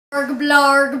Blarg,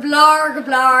 blarg, blarg,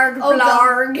 blarg,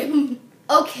 blarg.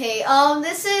 Okay,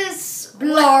 this is...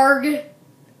 Blarg.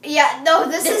 Yeah,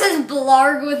 no, this is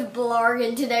Blarg with Blarg,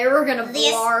 and today we're gonna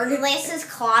blarg. This is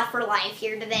Claude for Life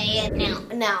here today,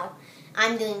 and now,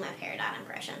 I'm doing my Peridot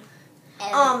impression.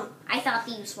 I thought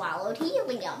that you swallowed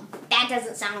helium. That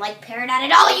doesn't sound like Peridot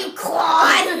at all, you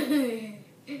Claude!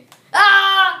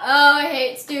 Ah! Oh, I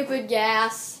hate stupid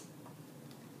gas.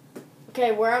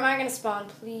 Okay, where am I gonna spawn?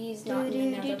 Please not in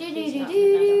the Nether. Please not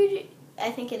in the Nether. I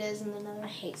think it is in the Nether. I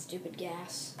hate stupid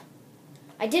gas.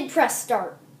 I did press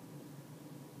start.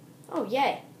 Oh,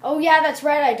 yay. Oh, yeah, that's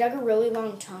right. I dug a really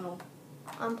long tunnel.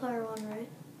 On player one, right?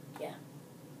 Yeah.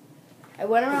 I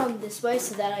went around this way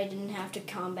so that I didn't have to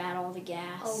combat all the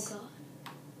gas. Oh,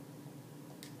 God.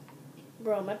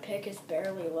 Bro, my pick is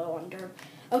barely low on dirt.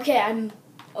 Okay, I'm...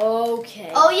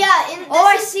 Okay. Oh, yeah.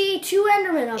 I see 2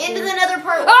 Endermen up Into there. the Nether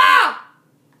part... Ah!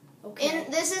 Okay.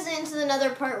 This is Into the Nether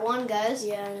part 1, guys.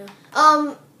 Yeah, I know.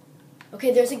 Um...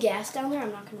 Okay, there's a gas down there.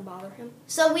 I'm not going to bother him.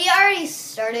 So we already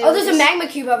started... Oh, there's a magma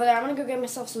cube over there. I'm going to go get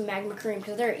myself some magma cream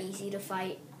because they're easy to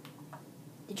fight.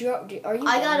 Are you I down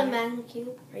got a there? magma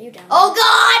cube. Are you down Oh,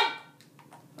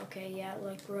 God! Okay, yeah,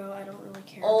 like, bro, I don't really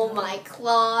care. Oh, my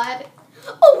Claude.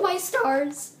 Oh, my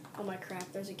stars. Oh, my crap.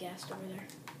 There's a ghast over there.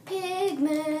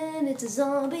 Pigman. It's a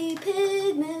zombie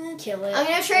pigman. Kill it. I'm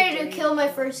going to try to kill my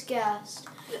first ghast.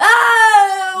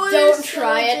 Ah! Don't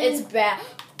try it. It's bad.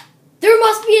 There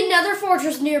must be another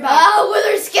fortress nearby. Oh,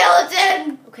 wither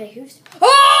skeleton! Okay, who's...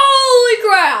 Holy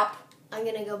crap! I'm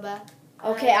gonna go back.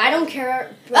 Okay, I don't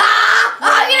care. Ah!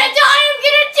 I'm gonna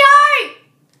die!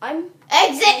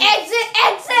 Exit!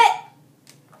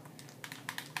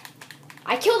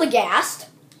 I killed a ghast.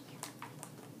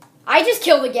 I just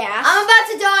killed a ghast. I'm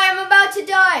about to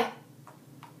die.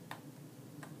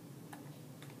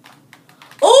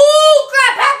 Oh,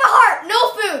 crap! Half a heart! No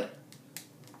food!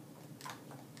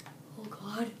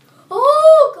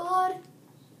 Oh, God.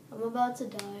 I'm about to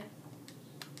die.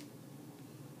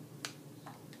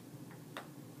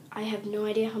 I have no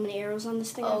idea how many arrows on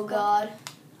this thing. Oh, God.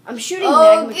 I'm shooting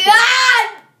magma cubes. God!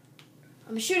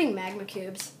 I'm shooting magma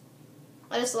cubes.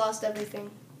 I just lost everything.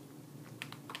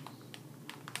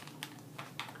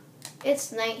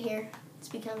 It's night here. It's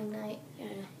becoming night.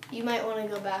 Yeah. You might want to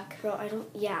go back. Bro,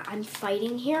 yeah, I'm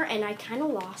fighting here, and I kind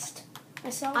of lost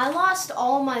myself. I lost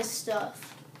all my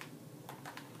stuff.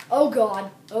 Oh God,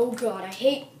 I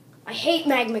hate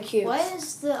magma cubes. Why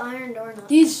is the iron door not?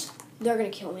 They're gonna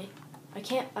kill me. I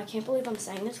can't believe I'm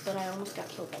saying this, but I almost got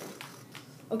killed by them.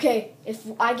 Okay, if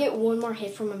I get one more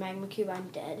hit from a magma cube, I'm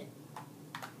dead.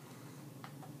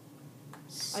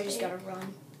 I just gotta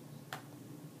run.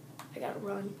 I gotta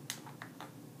run.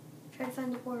 Try to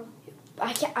find the portal.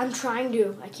 I'm trying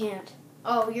to. I can't.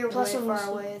 Oh, you're Plus way far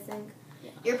away, I think.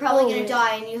 Yeah. You're probably gonna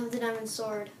die, and you have the diamond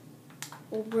sword.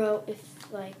 Well, bro,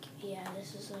 yeah,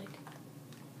 this is like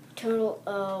total.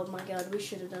 Oh my God, we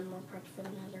should have done more prep for the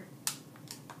Nether.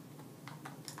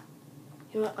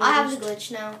 You know what? I have the glitch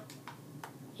now.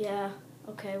 Yeah.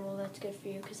 Okay. Well, that's good for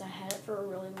you because I had it for a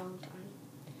really long time.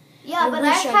 Yeah, but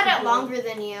I've had it longer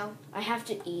than you. I have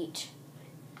to eat.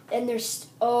 And there's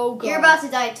oh God. You're about to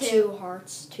die too. 2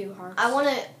 hearts. I want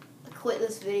to quit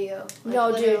this video.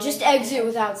 No, dude, just exit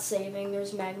without saving.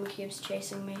 There's magma cubes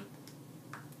chasing me.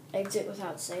 Exit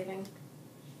without saving.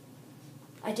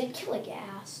 I did kill a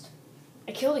ghast.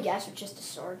 I killed a ghast with just a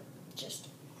sword. Just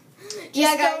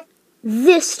yeah, guys.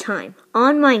 This time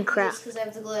on Minecraft. Because I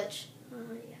have the glitch.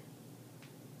 Yeah.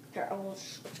 Here,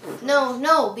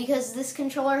 No, because this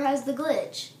controller has the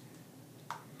glitch.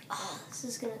 Oh, this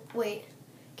is gonna wait.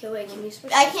 Okay, wait. Can you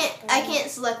switch? I can't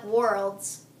select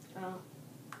worlds. Oh.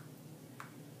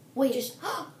 Wait, just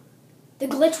the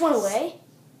glitch went away.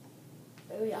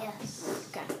 Oh yeah. Yes.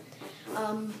 Okay.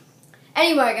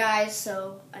 Anyway, guys,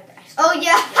 so oh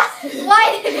yeah.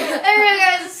 Why? Anyway,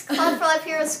 guys, this is Claude for Life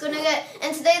here with Squidnugget,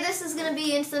 and today this is gonna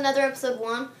be Into the Nether episode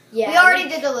 1. Yeah. We already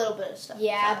did a little bit of stuff.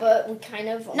 Yeah, but we kind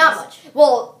of not much.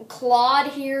 Well, Claude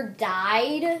here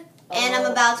died, and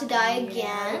I'm about to die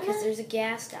again because there's a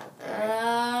ghast out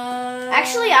there.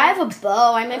 Actually, I have a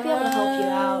bow. I might be able to help you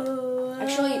out.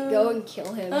 Actually, go and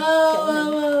kill him.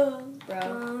 Kill him, bro.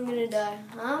 I'm gonna die.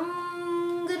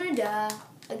 I'm gonna die.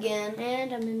 Again.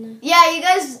 And I'm in the... Yeah, you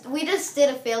guys, we just did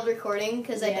a failed recording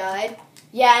because I died.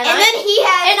 Yeah, and then he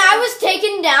had... And I was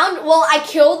taken down. Well, I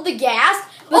killed the ghast.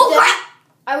 Oh, crap!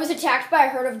 I was attacked by a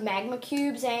herd of magma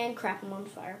cubes and crap, I'm on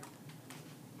fire.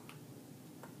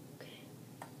 Okay.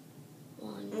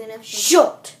 I'm gonna have to...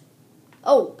 Shoot!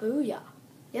 Oh, booyah.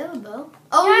 You have a bow?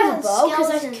 Oh, yeah, I have a bow because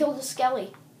I skeleton. killed a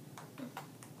skelly.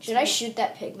 Should I shoot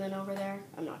that pigman over there?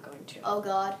 I'm not going to. Oh,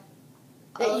 God.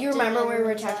 You remember we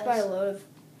were attacked by a load of...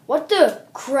 What the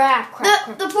crap?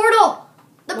 The portal!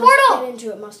 The Must portal! get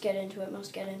into it, must get into it,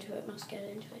 must get into it, must get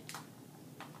into it.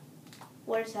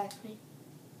 What is happening?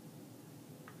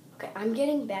 Okay, I'm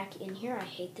getting back in here. I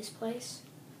hate this place.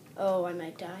 Oh, I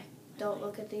might die. Don't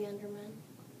look at the Enderman.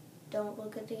 Don't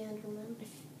look at the Enderman.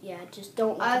 Yeah, just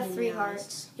don't look I him have in 3 the eyes.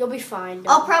 hearts. You'll be fine.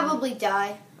 I'll probably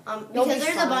die. Because be there's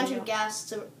a fine, bunch though. of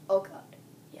ghasts. Oh god.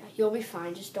 Yeah, you'll be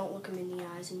fine. Just don't look him in the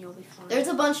eyes and you'll be fine. There's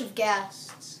a bunch of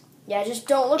ghasts. Yeah, just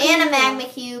don't look And him a in the magma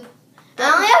cube.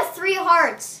 I only have 3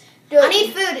 hearts. Dude, I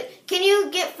need food. Can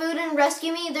you get food and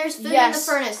rescue me? There's food Yes, in the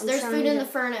furnace. I'm There's trying food in to- the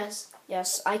furnace.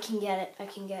 Yes, I can get it. I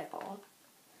can get it all.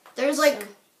 There's like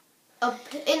So-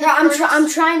 in the No, furnace. I'm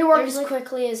trying to work there's as like-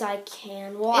 quickly as I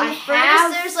can. Well, in I the furnace,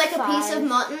 have there's like a piece of 5.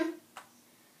 mutton.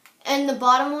 And the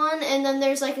bottom one, and then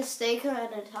there's like a steak and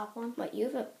a top one. What, you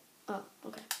have a... Oh,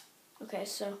 okay. Okay,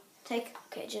 so... Take.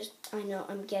 Okay, just... I know,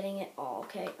 I'm getting it all,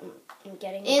 okay? I'm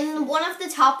getting it. In one of the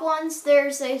top ones,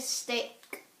 there's a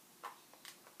steak.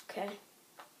 Okay.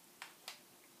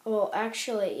 Well,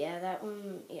 actually, yeah, that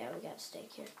one... Yeah, we got a steak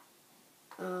here.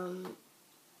 I'm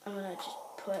gonna just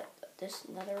put this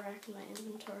netherrack in my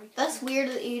inventory. That's weird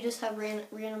that you just have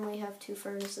randomly have 2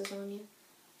 furnaces on you.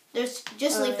 Just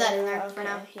leave that in there for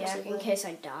now. Yeah, Just leave in that. case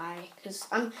I die, because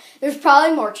there's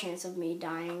probably more chance of me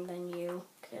dying than you,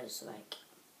 because like.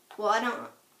 Well, I don't.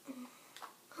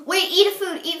 Wait, eat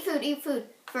food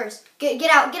first. Get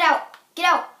out.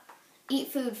 Eat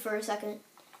food for a second.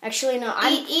 Actually, no,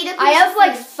 Eat a piece I have of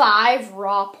like food. 5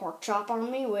 raw pork chop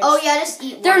on me, which. Oh yeah, just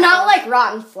eat. They're one not of like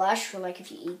rotten flesh, or like if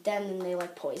you eat them, then they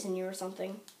like poison you or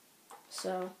something.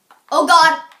 So. those. Oh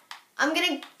god, I'm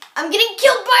getting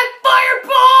killed by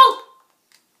fireball.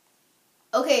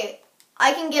 Okay,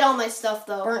 I can get all my stuff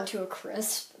though. Burnt to a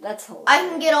crisp. That's hilarious. I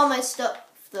can get all my stuff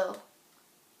though.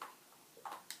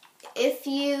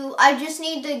 I just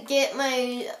need to get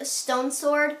my stone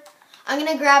sword. I'm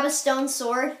gonna grab a stone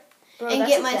sword Bro, and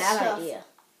that's get a my bad stuff. idea.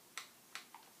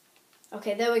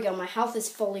 Okay, there we go. My health is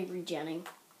fully regenning.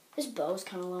 This bow's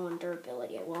kind of low on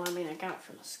durability. Well, I mean, I got it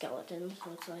from a skeleton,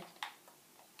 so it's like.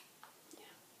 Yeah.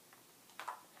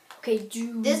 Okay,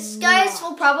 This guys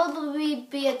will probably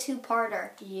be a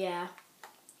 2-parter Yeah,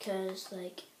 because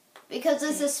like. because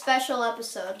it's a special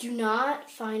episode. Do not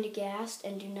find a ghast,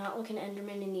 and do not look an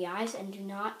enderman in the eyes, and do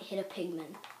not hit a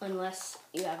pigman unless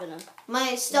you have enough.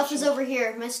 My stuff is over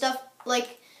here. My stuff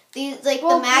like these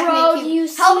Well, the magma bro, cube. do you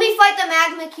Help see- me fight the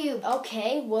magma cube.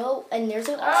 Okay, well, and there's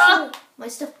a. My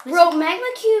stuff. Bro, magma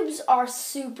cubes are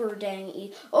super dang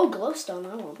easy. Oh,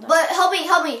 glowstone, I want that. But help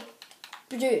me.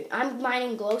 Dude, I'm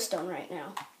mining glowstone right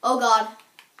now. Oh god.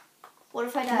 What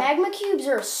if I die? Magma cubes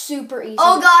are super easy.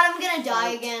 Oh god, I'm gonna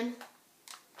die again.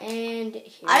 And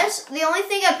here. The only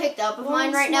thing I picked up of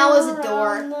mine right now is a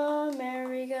door. Around the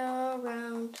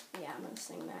merry-go-round. Yeah, I'm gonna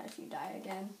sing that if you die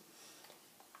again.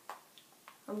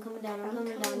 I'm coming down. I'm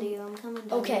coming down to you. I'm coming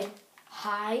down. Okay, To you.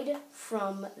 hide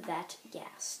from that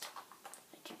ghast.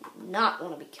 I do not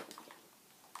want to be killed again.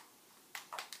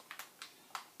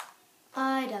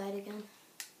 I died again.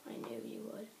 I knew you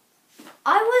would.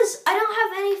 I don't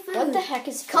have any food. What the heck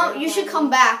is You should come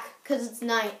back because it's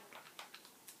night.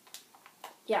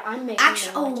 Yeah, I'm making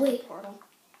Actually, the wait. portal.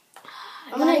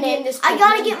 I I'm gonna gotta name get- this. I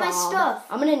gotta pigman get my Bob. stuff.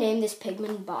 I'm gonna name this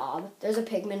pigman Bob. There's a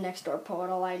pigman next door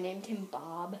portal. I named him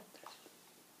Bob.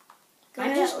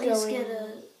 I'm just at least going. get a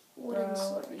wooden Bro,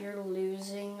 sword. you're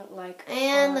losing like.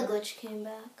 And the hard, glitch came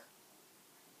back.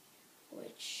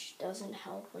 which doesn't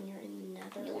help when you're in the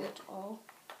Nether at all.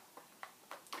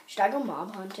 Should I go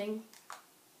mob hunting?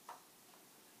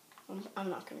 I'm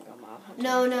not gonna go mob hunting.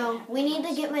 No. We need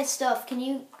to get my stuff. Can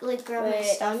you like grab my Wait,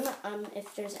 stuff?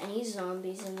 if there's any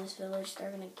zombies in this village, they're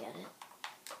gonna get it.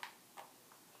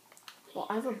 Well,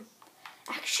 I have a.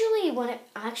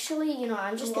 Actually, you know,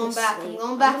 I'm just I'm going gonna back. sleep. I'm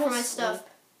going back gonna for my sleep. stuff.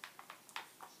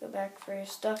 Go back for your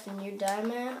stuff and you die,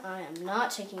 man. I am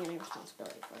not taking any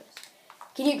responsibility for this.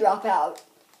 Can you drop out?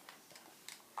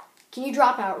 Can you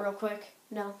drop out real quick?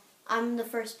 No, I'm the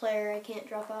first player. I can't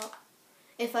drop out.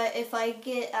 If I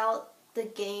get out, the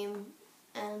game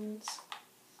ends.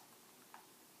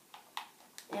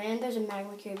 And there's a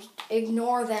magma cube.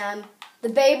 Ignore them. The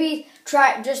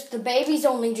babies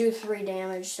only do 3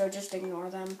 damage, so just ignore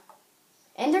them.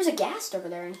 And there's a ghast over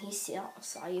there, and he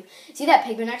saw you. See that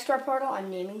pigman next to our portal?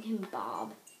 I'm naming him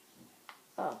Bob.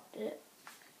 Oh, did it?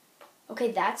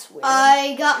 Okay, that's weird.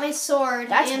 I got my sword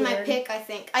and my weird. pick. I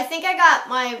think I got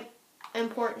my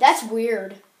important. That's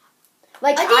weird.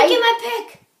 Like I didn't get my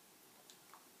pick.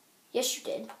 Yes, you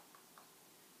did.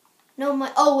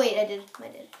 No, oh wait, I did.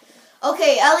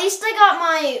 Okay, at least I got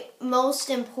my most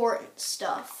important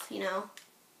stuff. You know.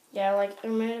 Yeah, like, it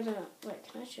might have been wait,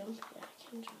 can I jump? Yeah, I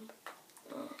can jump.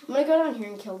 I'm gonna go down here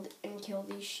and kill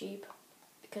these sheep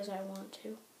because I want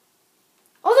to.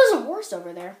 Oh, there's a horse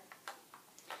over there.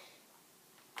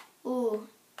 Ooh.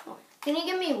 Can you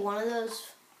give me one of those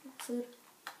food?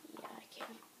 Yeah, I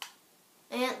can.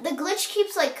 And the glitch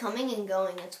keeps like coming and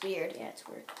going. It's weird. Yeah, it's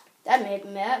weird. That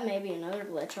may be another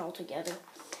glitch altogether.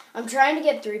 I'm trying to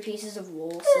get 3 pieces of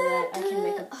wool so that I can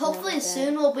make a. Hopefully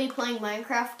soon we'll be playing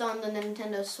Minecraft on the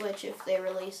Nintendo Switch if they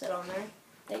release it on there.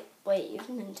 Wait, you have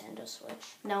a Nintendo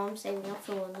Switch? No, I'm saving up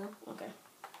for one though. Okay.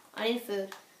 I need food.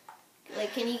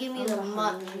 Like, can you give me I'm the behind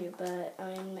mutton? you, but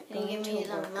I'm Can you give me the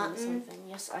work on mutton? something.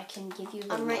 Yes, I can give you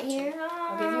the I'm right mutton. here.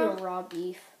 I'll give you a raw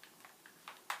beef.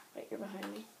 Wait, you're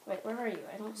behind me. Wait, where are you?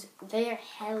 I don't see. There,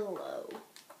 hello.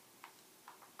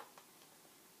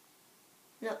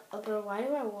 No, Bro, why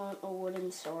do I want a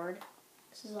wooden sword?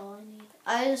 this is all I need.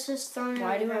 I was just throwing it.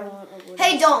 Why do I around. want a wooden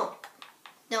Hey, sword? don't!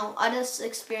 No, I just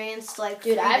experienced like.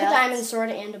 Dude, 3 I have a deaths. diamond sword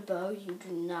and a bow. You do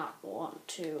not want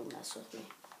to mess with me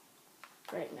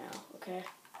right now, okay?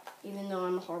 Even though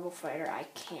I'm a horrible fighter, I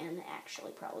can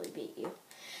actually probably beat you.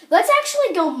 Let's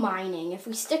actually go mining. If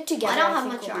we stick together, I don't have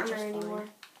think much we'll be armor just anymore.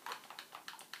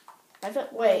 Fine.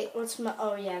 Wait, what's my?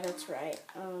 Oh yeah, that's right.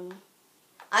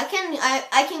 I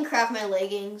can craft my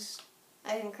leggings.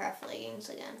 I can craft leggings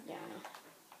again. Yeah, I know.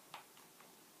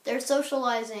 They're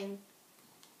socializing.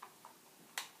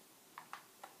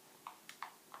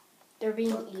 They're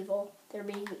being evil. They're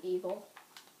being evil.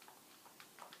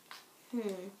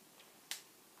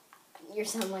 You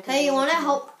sound like. Hey, you want to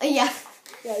help? Yeah.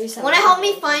 Yeah, you sound. Want to like help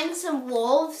me find some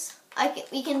wolves?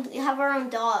 We can have our own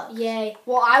dog. Yay!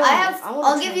 Well,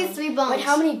 I'll give you 3 bones. Wait,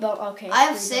 how many bones? Okay. I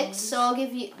have 3 6, bones. so I'll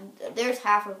give you. There's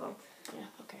half of them. Yeah.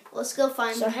 Okay. Let's go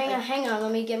find. So hang on.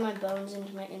 Let me get my bones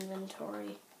into my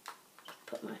inventory.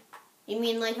 Put my. You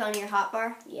mean like on your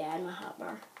hotbar? Yeah, in my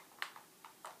hotbar.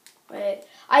 Wait,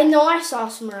 I know I saw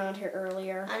some around here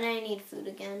earlier. And I need food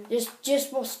again.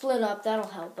 Just we'll split up. That'll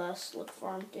help us look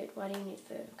for them, dude. Why do you need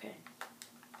food? Okay.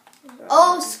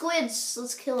 Oh, squids!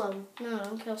 Let's kill them. No,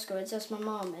 don't kill squids. That's my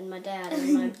mom and my dad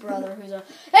and my brother who's a...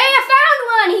 Hey, I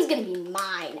found one! He's gonna be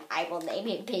mine. I will name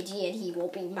him Pidgey and he will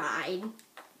be mine.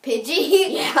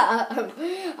 Pidgey? Yeah.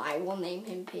 I will name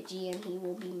him Pidgey and he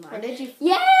will be mine. Where did you...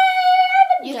 Yay!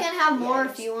 You can have more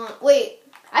if you want. Wait.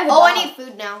 I have a Oh, dog. I need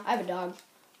food now. I have a dog.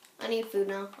 I need food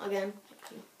now. Again.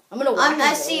 I'm gonna whack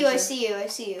I a see you, villager. I see you, I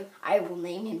see you. I will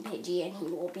name him Pidgey and he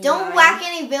will be Don't mine. whack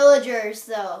any villagers,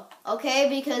 though. Okay?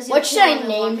 Because What should I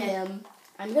name him?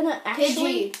 I'm gonna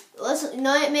actually... Pidgey.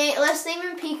 Let's name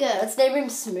him Pika. Let's name him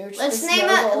Smooch Let's the name Snow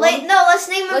him... Golem. Let's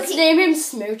name him Let's name him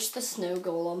Smooch the Snow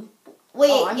Golem. Wait,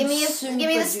 Oh, I'm give me the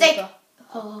super steak. duper.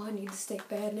 Oh, I need the steak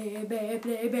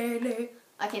badly.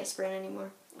 I can't sprint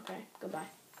anymore. Okay, goodbye.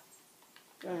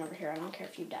 Going over here. I don't care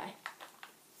if you die.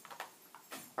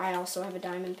 I also have a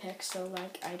diamond pick, so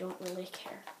like I don't really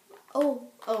care. Oh,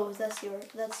 that's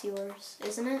yours,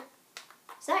 isn't it?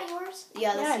 Is that yours?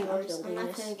 Yeah, that's Yeah, yours. I'm I'm not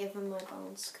this. gonna give him my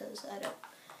bones because I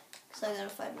gotta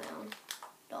find my own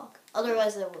dog.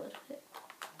 Otherwise, I would.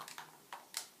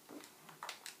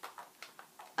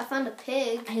 I found a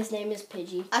pig. His name is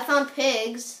Pidgey. I found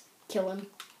pigs. Kill him.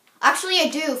 Actually, I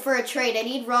do for a trade. I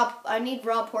need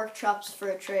raw pork chops for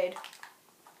a trade.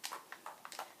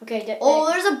 Okay.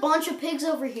 There's a bunch of pigs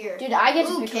over here. Dude, I get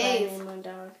to Ooh, pick cave. what I name my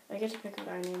dog. I get to pick what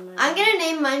I name my dog. I'm gonna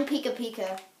name mine Pika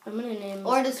Pika. I'm gonna name...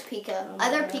 Or just Pika. Oh my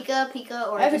Either God. Pika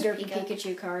or I have a just derpy Pika.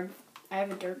 Pikachu card. I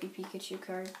have a derpy Pikachu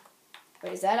card.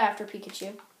 Wait, is that after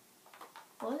Pikachu?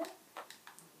 What?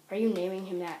 Are you naming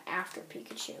him that after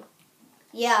Pikachu?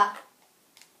 Yeah,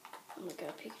 Oh my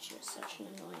god, Pikachu is such an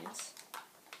annoyance.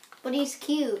 but he's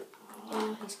cute.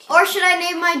 Yeah, he's cute. Or should I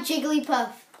name mine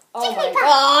Jigglypuff? Oh my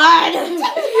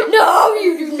god! No,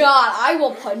 you do not! I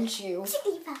will punch you.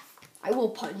 Jigglypuff. I will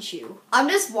punch you. I'm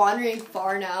just wandering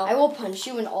far now. I will punch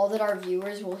you and all that our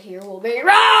viewers will hear will be rawr,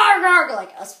 rawr,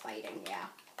 like us fighting, yeah.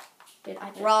 Did I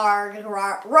think- Rawr,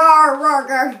 rawr, rawr, rawr,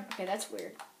 rawr. Okay, that's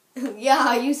weird.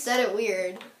 Yeah, you said it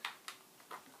weird.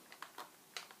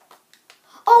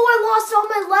 Oh, I lost all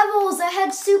my levels. I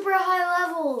had super high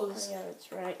levels. Oh yeah,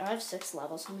 that's right. I have 6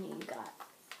 levels. How many you got?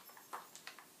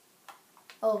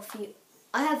 Oh, few.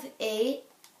 I have 8.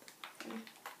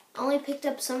 I only picked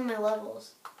up some of my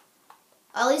levels.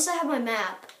 At least I have my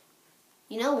map.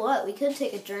 You know what? We could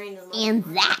take a journey to the And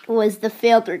that was the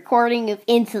failed recording of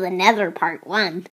Into the Nether Part 1.